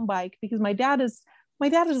bought a mountain bike because my dad is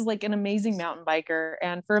like an amazing mountain biker.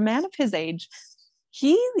 And for a man of his age,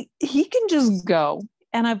 he can just go.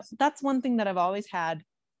 And that's one thing that I've always had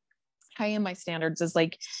high in my standards is,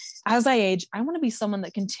 like, as I age, I want to be someone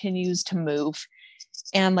that continues to move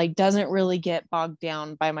and, like, doesn't really get bogged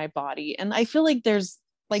down by my body. And I feel like there's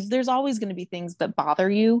always going to be things that bother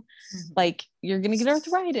you. Like, you're going to get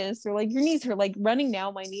arthritis, or like your knees hurt. Like, running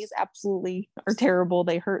now, my knees absolutely are terrible.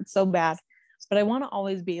 They hurt so bad, but I want to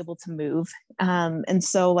always be able to move. And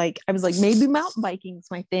so, like, I was like, maybe mountain biking is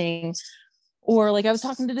my thing. Or, like, I was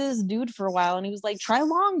talking to this dude for a while and he was like, try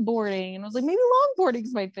longboarding. And I was like, maybe longboarding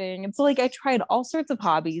is my thing. And so, like, I tried all sorts of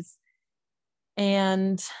hobbies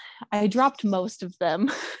and I dropped most of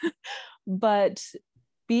them, but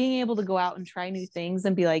being able to go out and try new things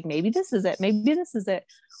and be like, maybe this is it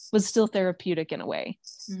was still therapeutic in a way.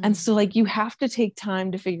 And so like you have to take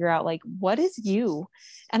time to figure out like what is you.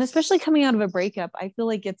 And especially coming out of a breakup, I feel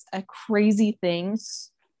like it's a crazy thing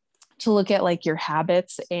to look at like your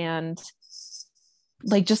habits and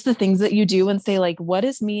like just the things that you do and say like what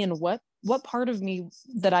is me, and what part of me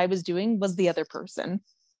that I was doing was the other person,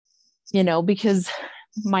 you know, because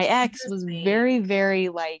my ex was very, very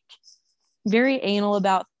like very anal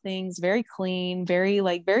about things, very clean, very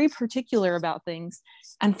like very particular about things.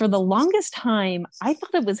 And for the longest time, I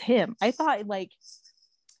thought it was him. I thought like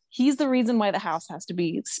he's the reason why the house has to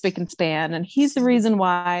be spick and span, and he's the reason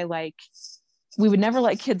why like we would never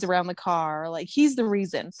let kids around the car. Like he's the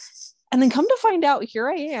reason. And then come to find out, here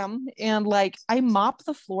I am, and like I mop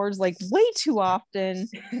the floors like way too often.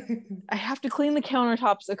 I have to clean the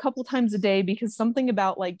countertops a couple times a day because something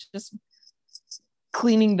about like just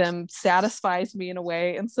cleaning them satisfies me in a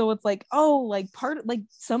way. And so it's like, oh, like like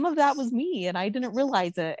some of that was me and I didn't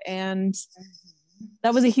realize it. And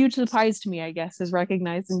that was a huge surprise to me, I guess, is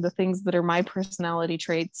recognizing the things that are my personality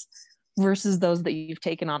traits versus those that you've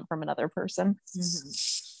taken on from another person.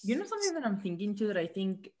 You know, something that I'm thinking too that I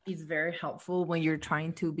think is very helpful when you're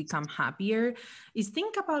trying to become happier is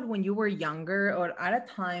think about when you were younger or at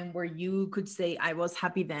a time where you could say, I was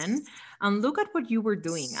happy then, and look at what you were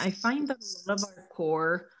doing. I find that a lot of our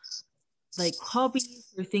core like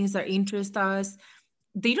hobbies or things that interest us,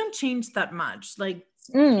 they don't change that much. Like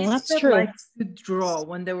that's true. Like to draw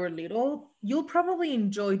when they were little, you'll probably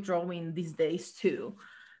enjoy drawing these days too.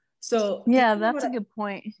 So yeah, that's a good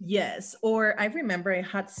point. Yes. Or I remember I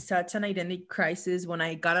had such an identity crisis when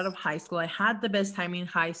I got out of high school. I had the best time in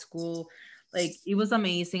high school. Like it was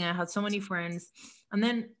amazing. I had so many friends. And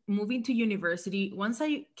then moving to university, once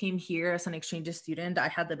I came here as an exchange student, I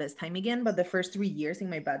had the best time again. But the first 3 years in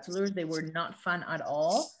my bachelor's, they were not fun at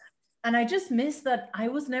all. And I just missed that I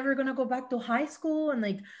was never going to go back to high school and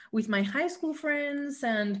like with my high school friends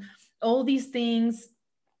and all these things.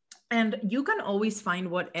 And you can always find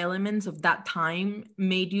what elements of that time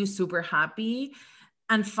made you super happy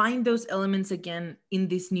and find those elements again in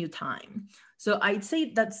this new time. So I'd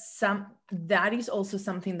say that is also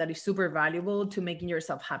something that is super valuable to making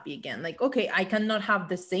yourself happy again. Like, okay, I cannot have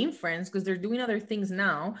the same friends because they're doing other things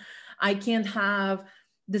now. I can't have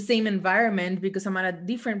the same environment because I'm at a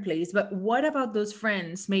different place. But what about those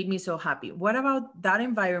friends made me so happy? What about that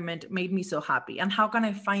environment made me so happy? And how can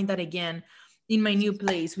I find that again in my new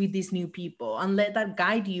place with these new people, and let that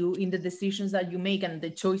guide you in the decisions that you make and the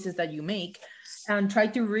choices that you make, and try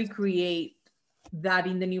to recreate that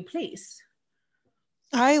in the new place.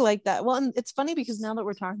 I like that. Well, and it's funny because now that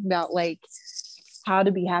we're talking about like how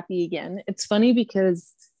to be happy again, it's funny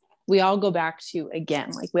because we all go back to,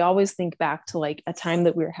 again, like we always think back to like a time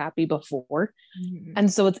that we were happy before.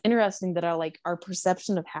 And so it's interesting that our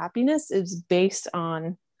perception of happiness is based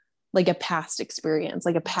on like a past experience,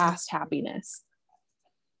 like a past happiness.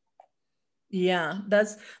 Yeah,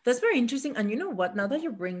 that's very interesting. And you know what, now that you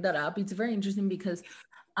bring that up, it's very interesting because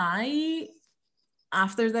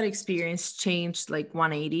after that experience changed like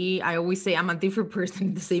 180, I always say I'm a different person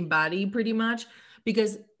in the same body pretty much,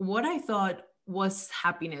 because what I thought was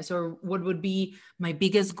happiness or what would be my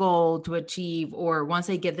biggest goal to achieve, or once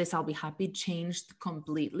I get this I'll be happy, changed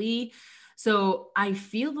completely. So I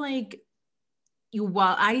feel like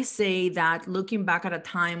while I say that looking back at a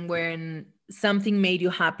time when something made you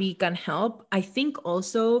happy can help, I think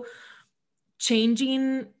also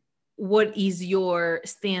changing what is your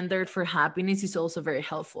standard for happiness is also very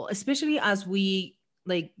helpful, especially as we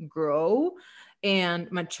like grow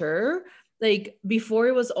and mature. Like before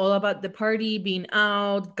it was all about the party, being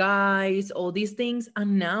out, guys, all these things.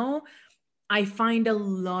 And now I find a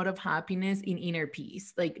lot of happiness in inner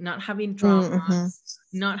peace, like not having drama,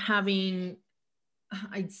 not having,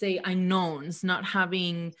 I'd say, unknowns, not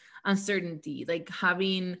having uncertainty, like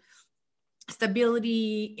having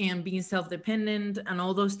stability and being self-dependent, and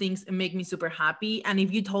all those things make me super happy. And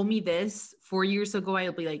if you told me this 4 years ago,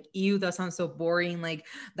 I'll be like, ew, that sounds so boring. Like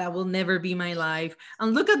that will never be my life.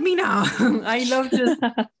 And look at me now. I love just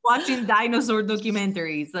watching dinosaur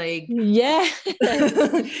documentaries, like yeah,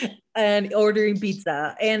 and ordering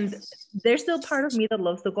pizza. And there's still part of me that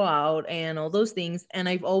loves to go out and all those things. And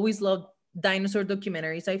I've always loved dinosaur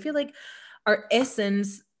documentaries. I feel like our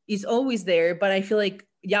essence is always there, but I feel like,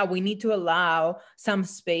 yeah, we need to allow some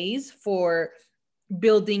space for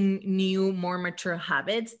building new, more mature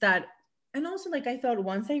habits that, and also like I thought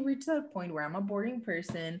once I reach that point where I'm a boring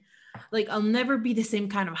person, like I'll never be the same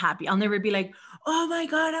kind of happy. I'll never be like, oh my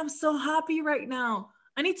God, I'm so happy right now.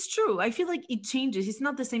 And it's true. I feel like it changes. It's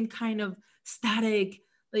not the same kind of static,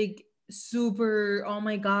 like super, oh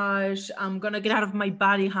my gosh, I'm gonna get out of my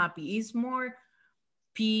body happy. It's more,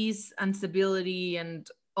 peace and stability and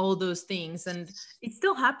all those things. And it's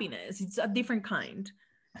still happiness. It's a different kind.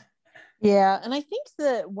 Yeah. And I think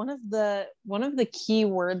that one of the key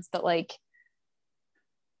words that like,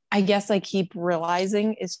 I guess I keep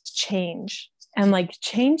realizing is change. And like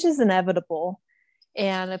change is inevitable,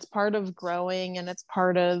 and it's part of growing, and it's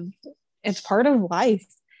part of life.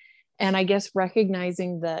 And I guess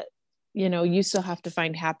recognizing that, you still have to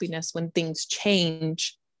find happiness when things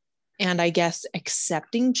change. And I guess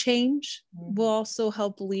accepting change will also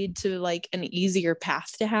help lead to like an easier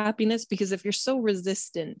path to happiness, because if you're so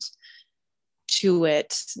resistant to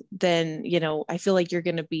it, then, I feel like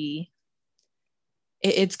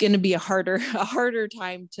it's going to be a harder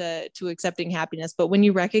time to accepting happiness. But when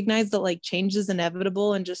you recognize that like change is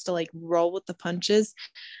inevitable and just to like roll with the punches,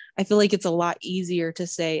 I feel like it's a lot easier to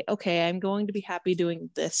say, okay, I'm going to be happy doing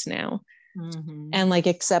this now. And like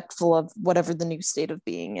acceptful of whatever the new state of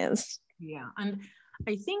being is. Yeah. And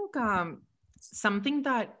I think something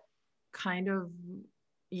that kind of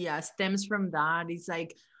stems from that is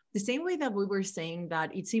like the same way that we were saying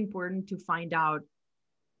that it's important to find out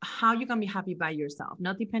how you can be happy by yourself,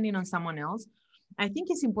 not depending on someone else. I think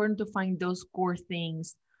it's important to find those core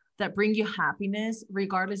things that bring you happiness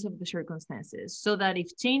regardless of the circumstances, so that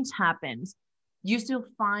if change happens, you still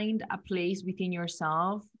find a place within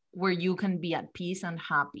yourself where you can be at peace and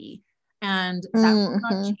happy. And that will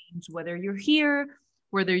not change whether you're here,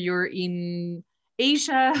 whether you're in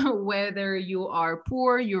Asia, whether you are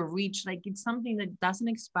poor, you're rich. Like, it's something that doesn't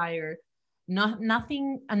expire.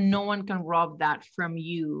 Nothing and no one can rob that from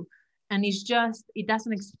you. And it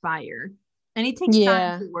doesn't expire. And it takes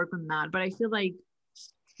time to work on that. But I feel like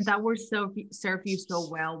that will serve you so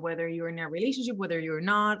well, whether you're in a relationship, whether you're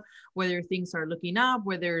not, whether things are looking up,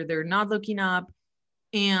 whether they're not looking up.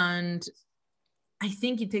 And I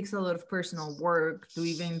think it takes a lot of personal work to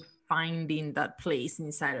even finding that place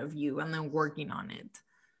inside of you and then working on it.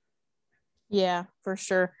 Yeah, for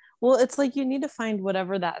sure. Well, it's like you need to find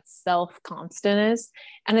whatever that self constant is.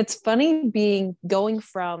 And it's funny going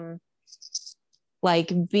from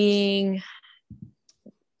like being,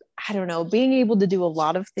 I don't know, being able to do a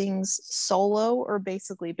lot of things solo, or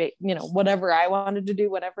basically, whatever I wanted to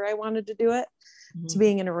do, whenever I wanted to do it, to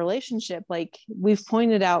being in a relationship. Like we've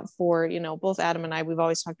pointed out for, both Adam and I, we've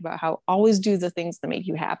always talked about how always do the things that make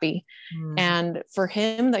you happy. And for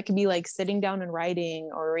him, that could be like sitting down and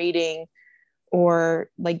writing or reading, or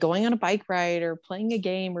like going on a bike ride or playing a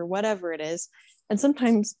game or whatever it is. And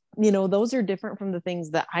sometimes, those are different from the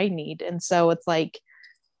things that I need. And so it's like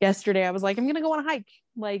yesterday I was like, I'm going to go on a hike.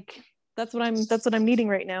 Like that's what I'm needing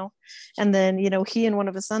right now. And then, he and one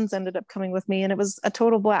of his sons ended up coming with me, and it was a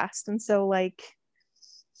total blast. And so like,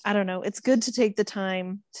 I don't know, it's good to take the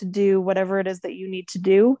time to do whatever it is that you need to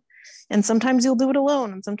do. And sometimes you'll do it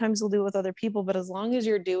alone, and sometimes you'll do it with other people. But as long as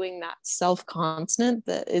you're doing that self constant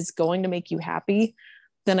that is going to make you happy,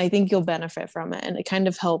 then I think you'll benefit from it. And it kind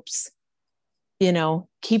of helps,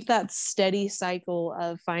 keep that steady cycle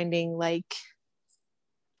of finding like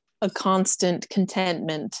a constant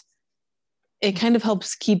contentment. It kind of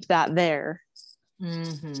helps keep that there.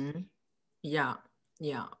 Yeah.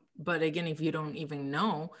 But again, if you don't even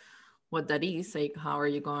know what that is, like, how are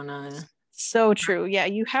you gonna? So true. Yeah,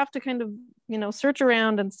 you have to kind of, search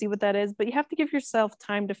around and see what that is, but you have to give yourself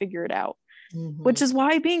time to figure it out, which is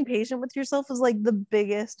why being patient with yourself is like the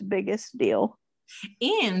biggest deal.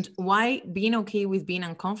 And why being okay with being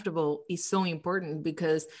uncomfortable is so important,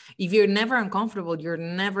 because if you're never uncomfortable, you're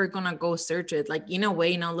never gonna go search it. Like, in a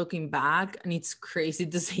way, now looking back, and it's crazy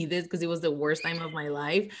to say this because it was the worst time of my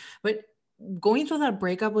life, but going through that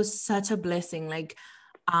breakup was such a blessing. Like,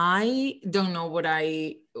 I don't know what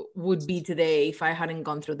I would be today if I hadn't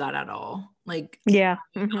gone through that at all. Like,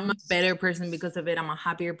 I'm a better person because of it. I'm a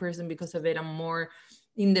happier person because of it. I'm more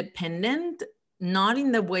independent, not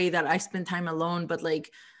in the way that I spend time alone, but like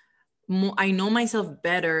I know myself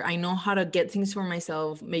better. I know how to get things for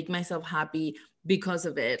myself, make myself happy because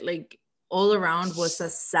of it. Like, all around was a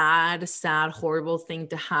sad, horrible thing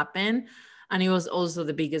to happen. And it was also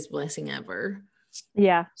the biggest blessing ever.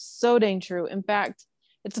 Yeah, so dang true. In fact,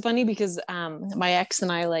 it's funny because my ex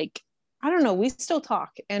and I, like, I don't know, we still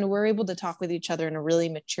talk, and we're able to talk with each other in a really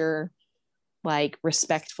mature, like,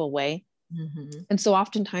 respectful way. And so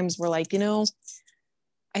oftentimes we're like,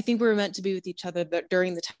 I think we were meant to be with each other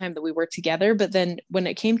during the time that we were together. But then when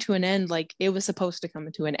it came to an end, like, it was supposed to come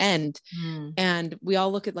to an end. And we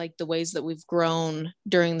all look at like the ways that we've grown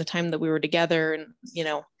during the time that we were together. And,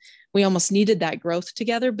 we almost needed that growth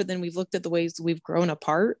together, but then we've looked at the ways we've grown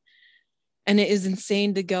apart. And it is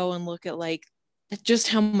insane to go and look at like just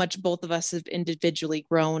how much both of us have individually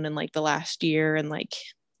grown in like the last year. And like,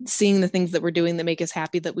 seeing the things that we're doing that make us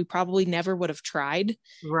happy that we probably never would have tried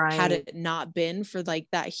had Right. it not been for like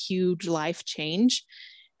that huge life change.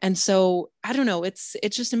 And so I don't know, it's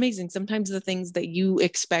just amazing. Sometimes the things that you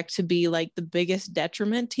expect to be like the biggest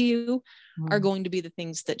detriment to you are going to be the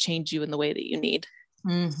things that change you in the way that you need.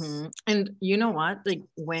 Mm-hmm. And you know what? Like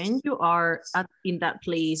when you are in that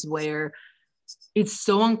place where it's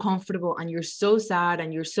so uncomfortable and you're so sad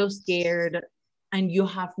and you're so scared and you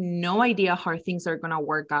have no idea how things are going to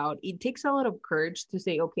work out, it takes a lot of courage to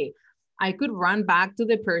say, okay, I could run back to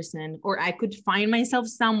the person, or I could find myself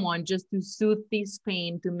someone just to soothe this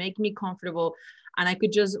pain, to make me comfortable, and I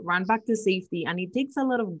could just run back to safety. And it takes a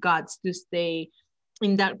lot of guts to stay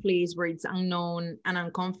in that place where it's unknown and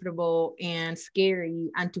uncomfortable and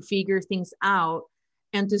scary, and to figure things out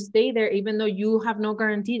and to stay there even though you have no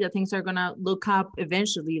guarantee that things are gonna look up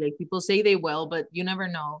eventually. Like people say they will, but you never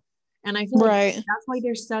know. And I feel like Right. that's why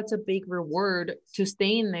there's such a big reward to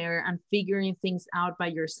staying there and figuring things out by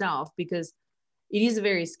yourself, because it is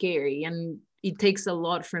very scary and it takes a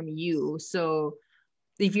lot from you. So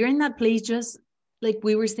if you're in that place, just like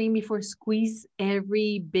we were saying before, squeeze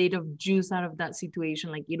every bit of juice out of that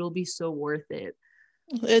situation. Like it'll be so worth it.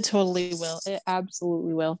 It totally will. It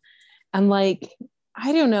absolutely will. And like,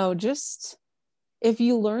 I don't know, just if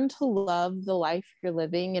you learn to love the life you're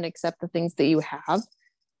living and accept the things that you have,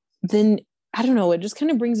 then I don't know, it just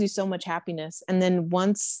kind of brings you so much happiness. And then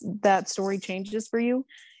once that story changes for you,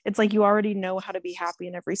 it's like you already know how to be happy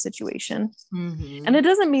in every situation. Mm-hmm. And it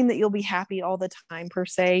doesn't mean that you'll be happy all the time per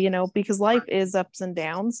se, you know, because life is ups and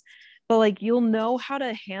downs, but like you'll know how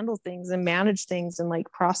to handle things and manage things and like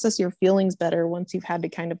process your feelings better once you've had to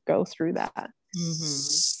kind of go through that.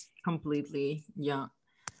 Mm-hmm. Completely. Yeah.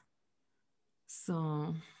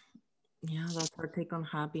 So yeah, that's our take on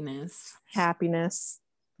happiness. Happiness.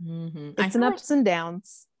 Mm-hmm. I It's an feel like ups and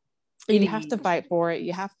downs. it You have to is fight for it.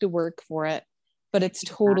 You have to work for it, but it's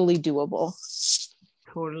exactly totally doable.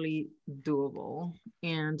 totally doable.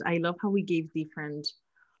 And I love how we gave different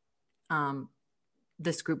um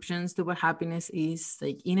descriptions to what happiness is,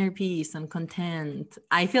 like inner peace and content.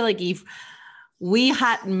 I feel like if we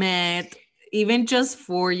had met even just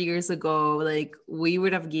 4 years ago, like we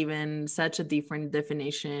would have given such a different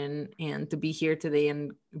definition. And to be here today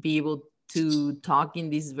and be able to talk in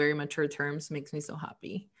these very mature terms makes me so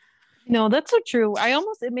happy. No, that's so true.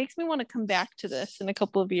 It makes me want to come back to this in a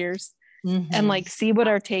couple of years and Mm-hmm. like see what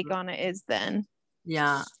our take on it is then.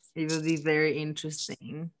 Yeah, it would be very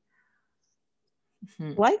interesting.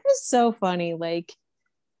 Mm-hmm. Life is so funny. Like,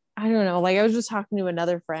 I don't know. Like, I was just talking to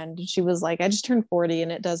another friend and she was like, I just turned 40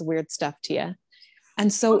 and it does weird stuff to you.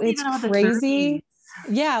 And so What's it's even about the 30s? crazy.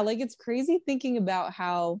 Yeah, like it's crazy thinking about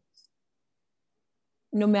how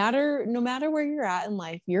no matter where you're at in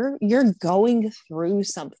life, you're going through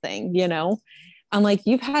something, you know? And like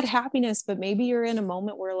you've had happiness, but maybe you're in a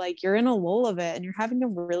moment where like you're in a lull of it and you're having a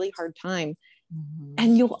really hard time. Mm-hmm.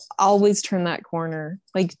 And you'll always turn that corner.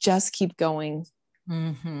 Like just keep going.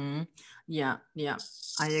 Mm-hmm. Yeah, yeah,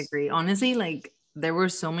 I agree. Honestly, like there were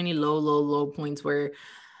so many low points where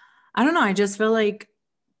I don't know, I just feel like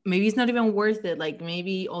maybe it's not even worth it. Like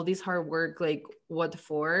maybe all this hard work, like what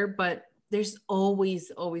for? But there's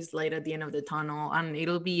always light at the end of the tunnel, and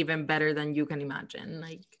it'll be even better than you can imagine.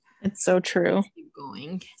 Like It's so true. keep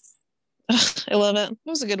going. I love it. It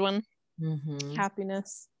was a good one. Mm-hmm.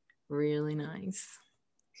 Happiness. Really nice.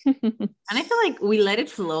 And I feel like we let it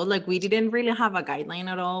flow. Like we didn't really have a guideline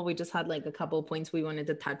at all. We just had like a couple of points we wanted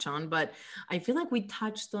to touch on. But I feel like we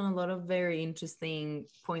touched on a lot of very interesting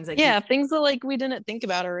points. Like Yeah, things that like we didn't think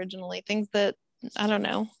about originally, things that I don't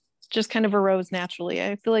know, just kind of arose naturally.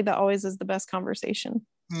 I feel like that always is the best conversation.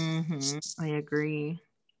 I agree.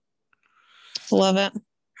 Love it.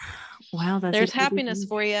 Wow, that's There's it. happiness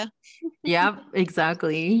for you. Yeah,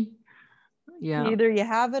 exactly. Yeah. Either you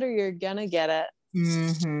have it or you're gonna get it.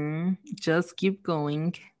 Just keep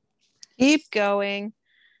going. Keep going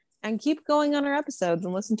and keep going on our episodes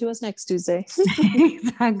and listen to us next Tuesday.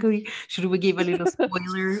 Exactly. Should we give a little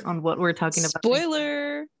spoiler on what we're talking about?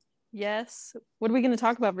 Spoiler. Yes. What are we going to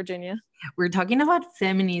talk about, Virginia? We're talking about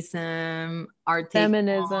feminism, our take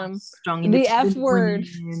Feminism. on strong The F independent word.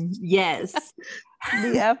 women. Yes.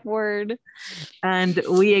 The F word. And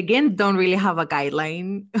we again don't really have a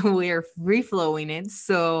guideline. We're free flowing it,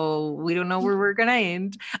 so we don't know where we're gonna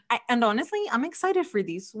end. And honestly, I'm excited for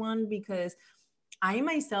this one because I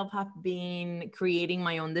myself have been creating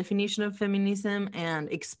my own definition of feminism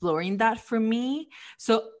and exploring that for me.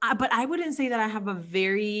 So, but I wouldn't say that I have a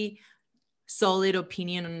very solid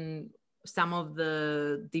opinion on some of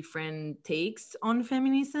the different takes on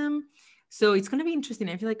feminism. So it's going to be interesting.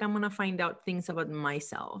 I feel like I'm going to find out things about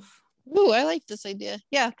myself. Ooh, I like this idea.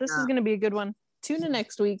 Yeah, this is gonna be a good one. Tune in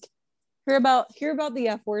next week. Hear about the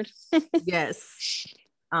F word. Yes.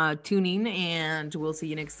 Tune in and we'll see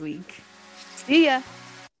you next week. See ya.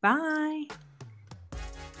 Bye.